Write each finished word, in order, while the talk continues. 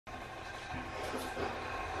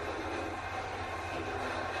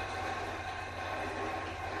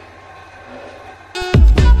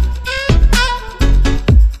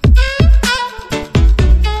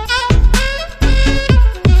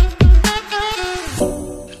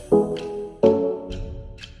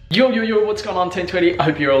Yo, what's going on, 1020? I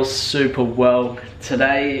hope you're all super well.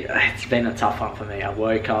 Today, it's been a tough one for me. I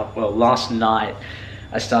woke up, well, last night,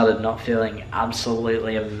 I started not feeling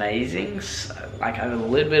absolutely amazing. Like, I have a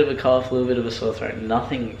little bit of a cough, a little bit of a sore throat,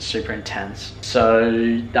 nothing super intense.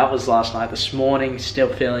 So that was last night. This morning,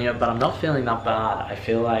 still feeling it, but I'm not feeling that bad. I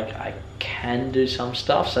feel like I can do some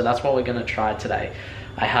stuff, so that's what we're gonna try today.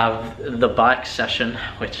 I have the bike session,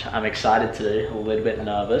 which I'm excited to do, a little bit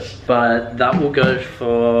nervous, but that will go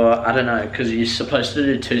for, I don't know, because you're supposed to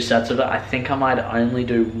do 2 sets of it. I think I might only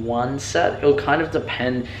do 1 set. It'll kind of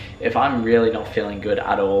depend. If I'm really not feeling good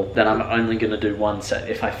at all, then I'm only gonna do 1 set.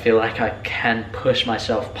 If I feel like I can push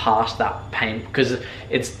myself past that pain, because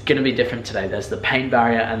it's gonna be different today. There's the pain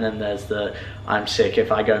barrier, and then there's the I'm sick.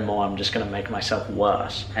 If I go more, I'm just gonna make myself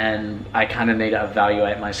worse. And I kind of need to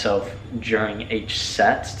evaluate myself during each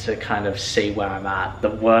set to kind of see where I'm at.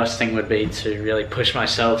 The worst thing would be to really push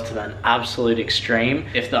myself to an absolute extreme.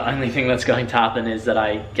 If the only thing that's going to happen is that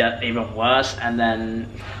I get even worse, and then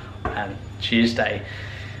Tuesday,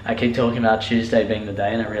 I keep talking about Tuesday being the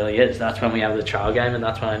day, and it really is. That's when we have the trial game, and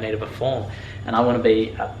that's when I need to perform. And I want to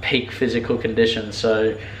be at peak physical condition.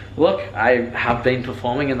 So look, I have been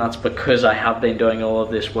performing, and that's because I have been doing all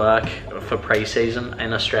of this work for pre-season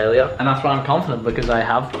in Australia. And that's why I'm confident, because I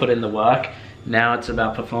have put in the work. Now it's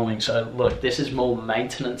about performing. So look, this is more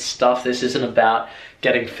maintenance stuff. This isn't about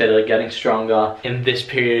getting fitter, getting stronger in this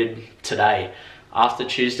period today. After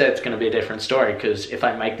Tuesday, it's going to be a different story, because if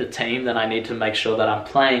I make the team, then I need to make sure that I'm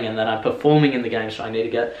playing and that I'm performing in the game. So I need to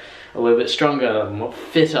get a little bit stronger, more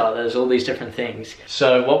fitter. There's all these different things.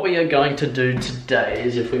 So what we are going to do today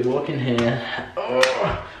is, if we walk in here,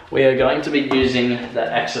 we are going to be using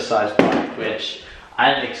the exercise bike, which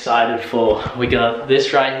I'm excited for. We got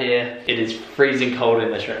this right here. It is freezing cold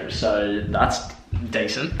in this room, so that's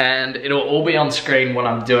decent. And it'll all be on screen what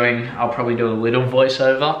I'm doing. I'll probably do a little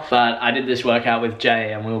voiceover, but I did this workout with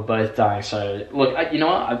Jay and we were both dying. So look, you know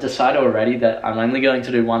what? I've decided already that I'm only going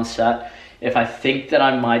to do 1 set. If I think that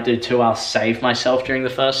I might do 2, I'll save myself during the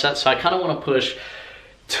first set. So I kind of want to push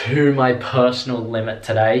to my personal limit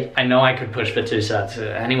today. I know I could push for 2 sets.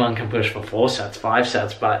 Anyone can push for 4 sets, 5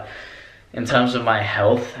 sets, but in terms of my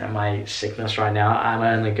health and my sickness right now, I'm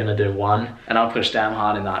only gonna do 1, and I'll push damn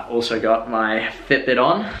hard in that. Also got my Fitbit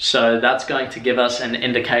on, so that's going to give us an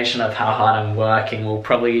indication of how hard I'm working. We'll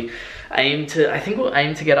probably aim to, I think we'll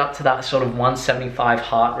aim to get up to that sort of 175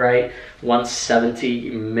 heart rate,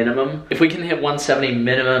 170 minimum. If we can hit 170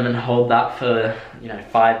 minimum and hold that for, you know,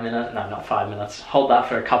 5 minutes, no, not 5 minutes, hold that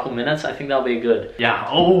for a couple minutes, I think that'll be good. Yeah,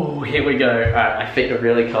 oh, here we go. All right, my feet are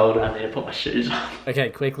really cold. I need to put my shoes on. Okay,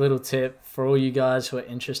 quick little tip. For all you guys who are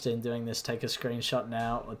interested in doing this, take a screenshot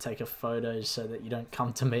now or take a photo so that you don't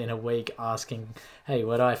come to me in a week asking, hey,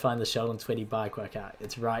 where do I find the Sheldon Twitty bike workout?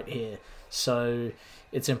 It's right here. So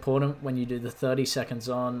it's important when you do the 30 seconds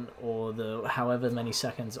on, or the however many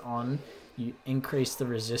seconds on, you increase the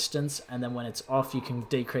resistance, and then when it's off, you can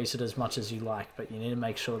decrease it as much as you like, but you need to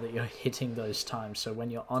make sure that you're hitting those times. So when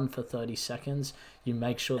you're on for 30 seconds, you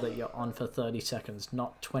make sure that you're on for 30 seconds,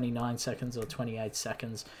 not 29 seconds or 28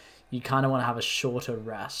 seconds. You kind of want to have a shorter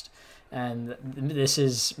rest. And this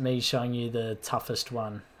is me showing you the toughest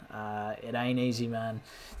one. It ain't easy, man.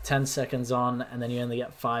 10 seconds on, and then you only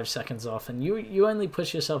get 5 seconds off, and you only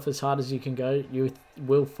push yourself as hard as you can go. You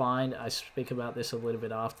will find, I speak about this a little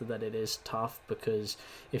bit after, that it is tough, because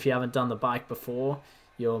if you haven't done the bike before,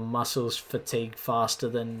 your muscles fatigue faster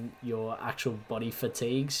than your actual body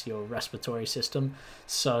fatigues, your respiratory system.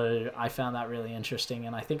 So I found that really interesting,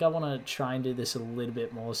 and I think I want to try and do this a little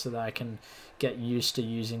bit more so that I can get used to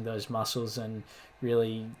using those muscles and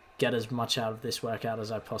really get as much out of this workout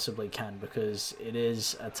as I possibly can, because it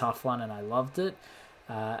is a tough one and I loved it.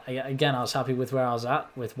 Again, I was happy with where I was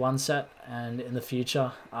at with 1 set, and in the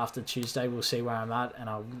future, after Tuesday, we'll see where I'm at, and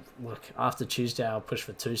after Tuesday, I'll push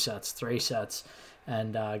for 2 sets, 3 sets,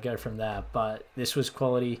 and go from there. But this was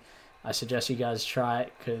quality. I suggest you guys try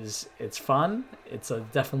it, because it's fun. It's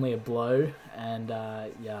definitely a blow, and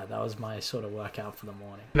yeah, that was my sort of workout for the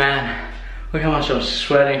morning. Man, look how much I'm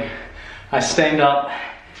sweating. I stained up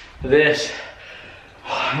this.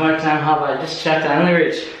 I worked down hard, but I just checked. I only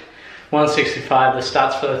reached 165. The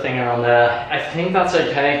stats for the thing are on there. I think that's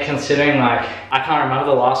okay, considering, like, I can't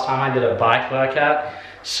remember the last time I did a bike workout.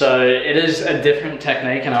 So it is a different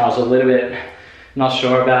technique, and I was a little bit not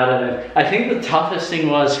sure about it. And I think the toughest thing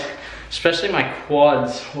was, especially my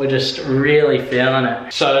quads were just really feeling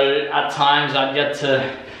it. So at times I'd get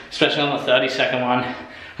to, especially on the 30-second one,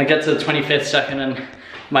 I'd get to the 25th second and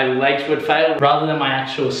my legs would fail rather than my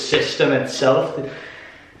actual system itself.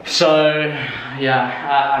 So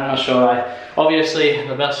yeah, I'm not sure. Obviously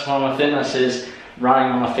the best form of fitness is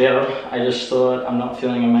running on the field. I just thought, I'm not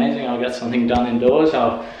feeling amazing, I'll get something done indoors,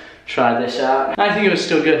 I'll try this out. I think it was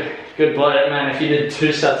still good blood, man. If you did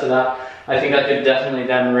 2 sets of that, I think I could definitely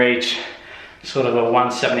then reach sort of a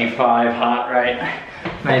 175 heart rate,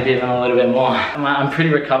 maybe even a little bit more. I'm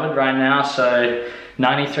pretty recovered right now, so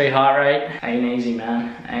 93 heart rate, ain't easy,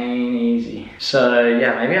 man, ain't easy. So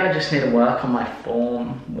yeah, maybe I just need to work on my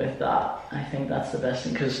form with that. I think that's the best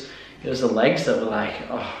thing, because it was the legs that were like,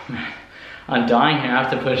 oh man, I'm dying here, I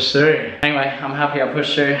have to push through. Anyway, I'm happy I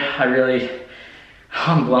pushed through.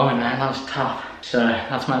 I'm blowing, man, that was tough. So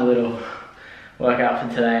that's my little workout for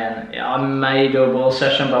today, and yeah, I may do a ball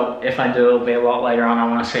session, but if I do, it'll be a lot later on. I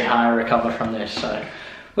want to see how I recover from this. So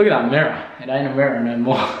look at that mirror, it ain't a mirror no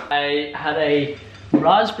more. I had a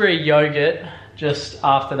raspberry yogurt just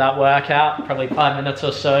after that workout, probably 5 minutes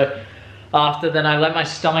or so after. Then I let my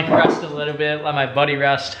stomach rest a little bit, let my body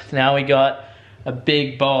rest. Now we got a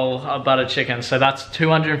big bowl of butter chicken. So that's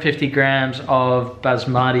 250 grams of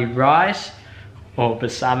basmati rice, or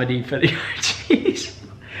basamati for the OGs.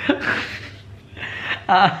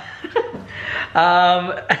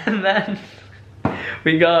 And then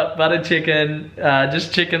we got butter chicken,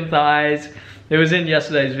 just chicken thighs. It was in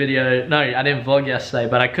yesterday's video. No, I didn't vlog yesterday,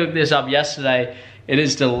 but I cooked this up yesterday. It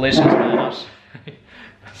is delicious, man.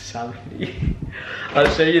 I'll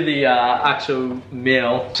show you the actual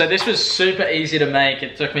meal. So this was super easy to make.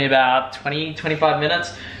 It took me about 20-25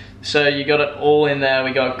 minutes. So you got it all in there.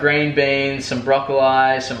 We got green beans, some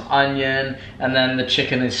broccoli, some onion, and then the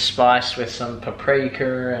chicken is spiced with some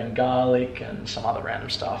paprika and garlic and some other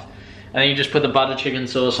random stuff. And then you just put the butter chicken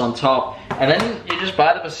sauce on top, and then you just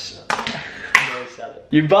buy the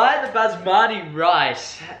basmati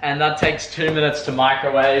rice, and that takes 2 minutes to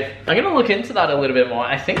microwave. I'm gonna look into that a little bit more.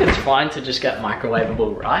 I think it's fine to just get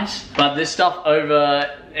microwavable rice, but this stuff over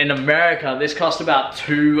in America, this cost about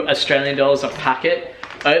 $2 Australian a packet.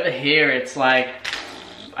 Over here, it's like,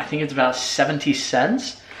 I think it's about 70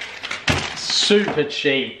 cents. Super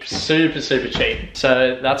cheap, super cheap.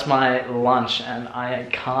 So that's my lunch, and I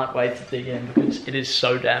can't wait to dig in because it is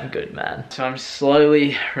so damn good, man. So I'm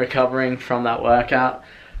slowly recovering from that workout.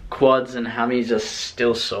 Quads and hammies are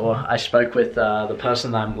still sore. I spoke with the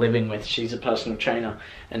person that I'm living with. She's a personal trainer,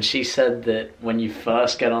 and she said that when you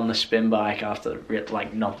first get on the spin bike after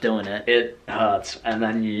like not doing it, it hurts, and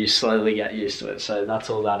then you slowly get used to it. So that's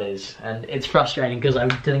all that is, and it's frustrating because I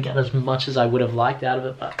didn't get as much as I would have liked out of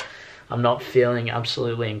it, but I'm not feeling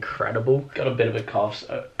absolutely incredible. Got a bit of a cough,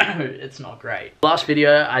 so it's not great. Last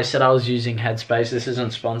video, I said I was using Headspace. This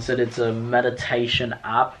isn't sponsored. It's a meditation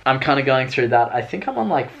app. I'm kind of going through that. I think I'm on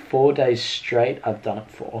like 4 days straight. I've done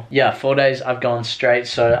it for. Yeah, 4 days I've gone straight.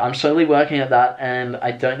 So I'm slowly working at that, and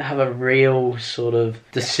I don't have a real sort of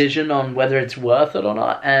decision on whether it's worth it or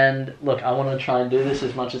not. And look, I want to try and do this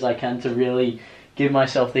as much as I can to really give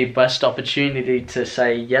myself the best opportunity to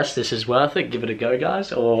say, yes, this is worth it, give it a go,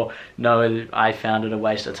 guys, or no, I found it a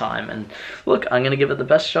waste of time. And look, I'm gonna give it the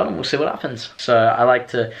best shot and we'll see what happens. So I'm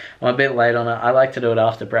a bit late on it. I like to do it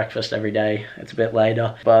after breakfast every day. It's a bit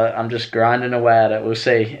later, but I'm just grinding away at it. We'll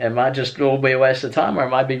see. It might just all be a waste of time, or it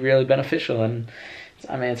might be really beneficial. And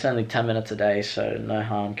I mean, it's only 10 minutes a day, so no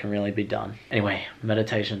harm can really be done. Anyway,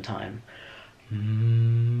 meditation time.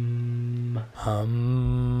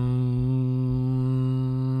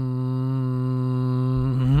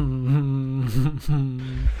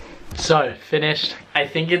 So finished. I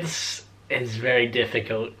think it's very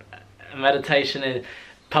difficult. Meditation is,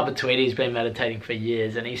 Papa Tweedy's been meditating for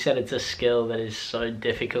years, and he said it's a skill that is so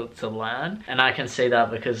difficult to learn. And I can see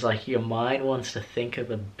that because like your mind wants to think of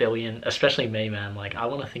a billion, especially me, man, like I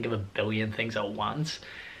want to think of a billion things at once.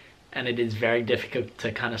 And it is very difficult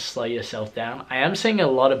to kind of slow yourself down. I am seeing a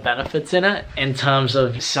lot of benefits in it in terms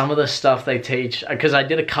of some of the stuff they teach, because I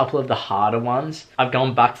did a couple of the harder ones. I've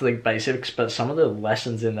gone back to the basics, but some of the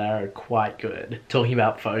lessons in there are quite good. Talking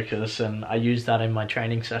about focus, and I used that in my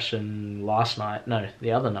training session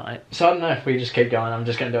the other night. So I don't know if we just keep going. I'm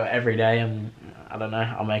just gonna do it every day, and I don't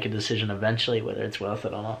know, I'll make a decision eventually whether it's worth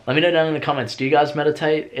it or not. Let me know down in the comments, do you guys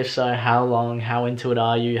meditate? If so, how long, how into it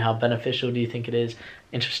are you? How beneficial do you think it is?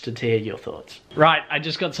 Interested to hear your thoughts. Right, I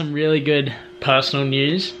just got some really good personal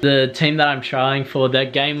news. The team that I'm trying for, their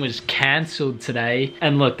game was cancelled today.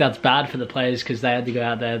 And look, that's bad for the players because they had to go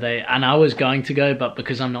out there. And I was going to go, but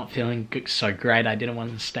because I'm not feeling so great, I didn't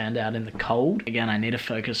want to stand out in the cold. Again, I need to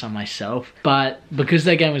focus on myself. But because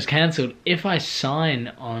their game was cancelled, if I sign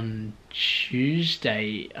on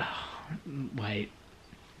Tuesday, wait,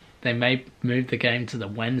 they may move the game to the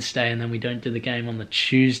Wednesday and then we don't do the game on the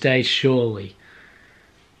Tuesday, surely.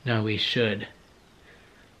 No, we should.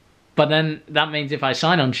 But then that means if I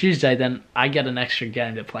sign on Tuesday, then I get an extra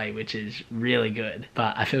game to play, which is really good.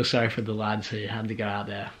 But I feel sorry for the lads who had to go out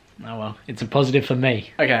there. Oh well, it's a positive for me.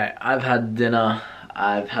 Okay, I've had dinner,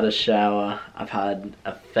 I've had a shower, I've had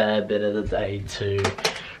a fair bit of the day to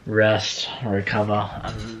rest, recover.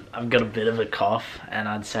 I've got a bit of a cough, and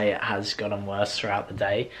I'd say it has gotten worse throughout the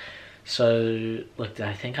day. So, look, did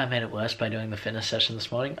I think I made it worse by doing the fitness session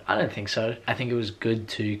this morning? I don't think so. I think it was good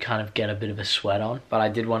to kind of get a bit of a sweat on, but I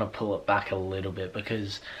did want to pull it back a little bit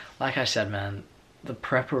because, like I said, man, the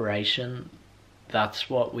preparation, that's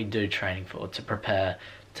what we do training for, to prepare,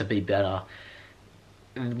 to be better.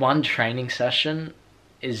 One training session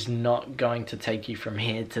is not going to take you from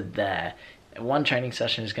here to there. One training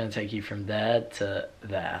session is going to take you from there to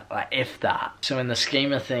there, like if that. So in the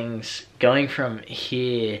scheme of things, going from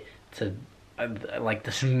here to like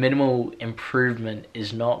this minimal improvement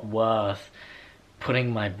is not worth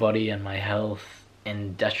putting my body and my health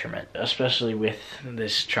in detriment. Especially with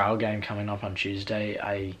this trial game coming up on Tuesday,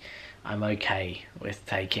 I'm okay with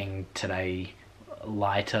taking today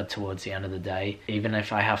lighter towards the end of the day. Even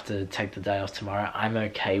if I have to take the day off tomorrow, I'm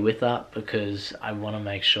okay with that because I want to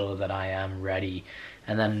make sure that I am ready.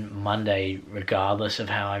 And then Monday, regardless of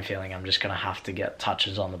how I'm feeling, I'm just going to have to get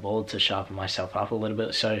touches on the ball to sharpen myself up a little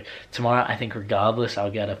bit. So tomorrow, I think regardless,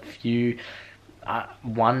 I'll get a few,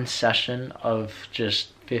 one session of just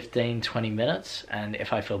 15-20 minutes, and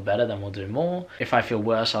if I feel better, then we'll do more. If I feel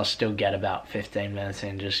worse, I'll still get about 15 minutes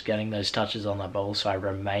in, just getting those touches on the ball so I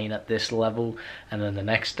remain at this level, and then the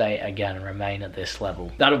next day again remain at this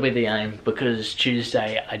level. That'll be the aim, because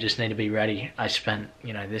Tuesday I just need to be ready. I spent,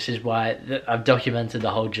 you know, this is why I've documented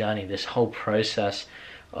the whole journey, this whole process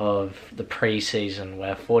of the pre-season.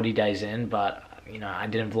 We're 40 days in, but you know, I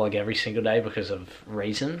didn't vlog every single day because of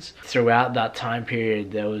reasons. Throughout that time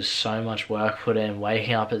period, there was so much work put in,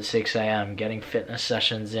 waking up at 6 AM, getting fitness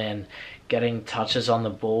sessions in, getting touches on the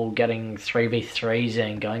ball, getting 3v3s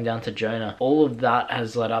in, going down to Jonah. All of that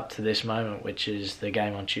has led up to this moment, which is the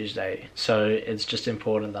game on Tuesday. So it's just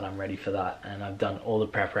important that I'm ready for that, and I've done all the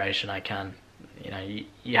preparation I can. You know,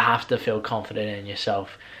 you have to feel confident in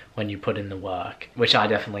yourself when you put in the work, which I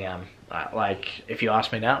definitely am. Like, if you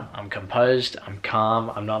ask me now, I'm composed, I'm calm,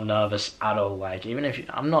 I'm not nervous at all. Like, even if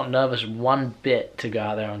I'm not nervous one bit to go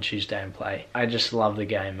out there on Tuesday and play. I just love the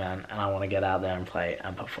game, man, and I want to get out there and play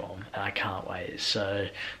and perform, and I can't wait. So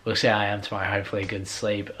we'll see how I am tomorrow. Hopefully a good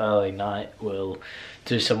sleep, early night will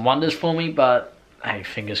do some wonders for me, but hey,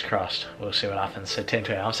 fingers crossed. We'll see what happens. So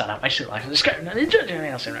 10-20, I'm signing up. Make sure you like and subscribe. And enjoy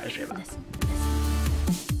anything else in right.